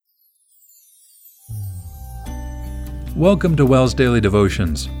Welcome to Wells Daily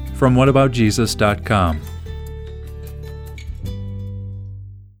Devotions from whataboutjesus.com.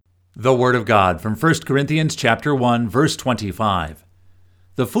 The Word of God from 1 Corinthians chapter 1, verse 25.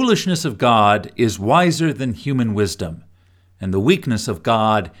 The foolishness of God is wiser than human wisdom, and the weakness of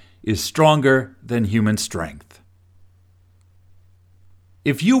God is stronger than human strength.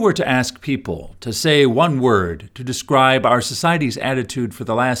 If you were to ask people to say one word to describe our society's attitude for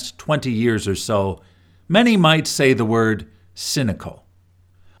the last 20 years or so, many might say the word cynical.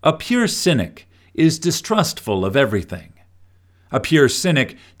 A pure cynic is distrustful of everything. A pure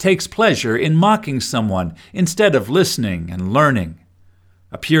cynic takes pleasure in mocking someone instead of listening and learning.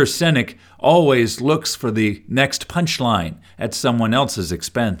 A pure cynic always looks for the next punchline at someone else's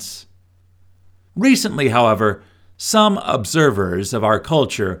expense. Recently, however, some observers of our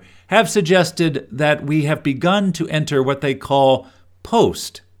culture have suggested that we have begun to enter what they call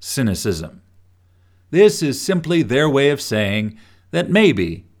post-cynicism. This is simply their way of saying that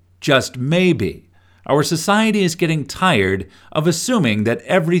maybe, just maybe, our society is getting tired of assuming that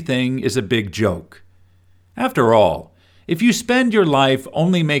everything is a big joke. After all, if you spend your life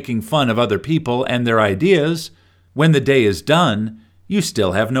only making fun of other people and their ideas, when the day is done, you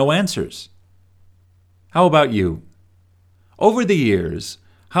still have no answers. How about you? Over the years,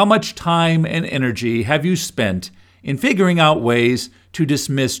 how much time and energy have you spent in figuring out ways to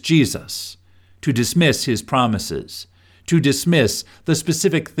dismiss Jesus, to dismiss his promises, to dismiss the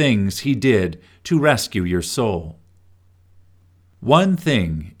specific things he did to rescue your soul? One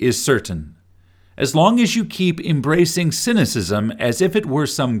thing is certain. As long as you keep embracing cynicism as if it were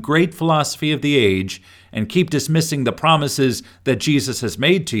some great philosophy of the age and keep dismissing the promises that Jesus has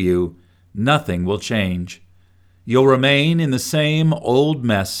made to you, nothing will change. You'll remain in the same old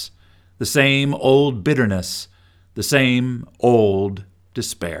mess, the same old bitterness, the same old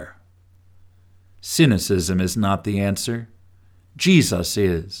despair. Cynicism is not the answer. Jesus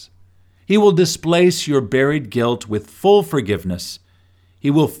is. He will displace your buried guilt with full forgiveness.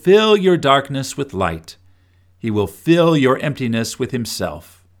 He will fill your darkness with light. He will fill your emptiness with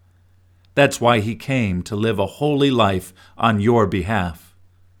himself. That's why he came to live a holy life on your behalf.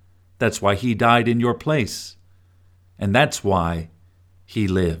 That's why he died in your place. And that's why he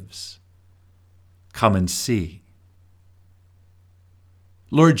lives. Come and see.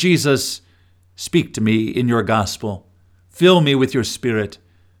 Lord Jesus, speak to me in your gospel. Fill me with your Spirit.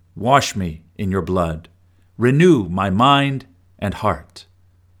 Wash me in your blood. Renew my mind and heart.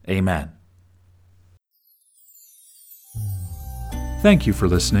 Amen. Thank you for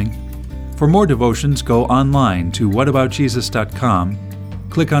listening. For more devotions, go online to whataboutjesus.com,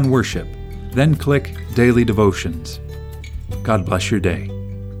 click on Worship, then click Daily Devotions. God bless your day.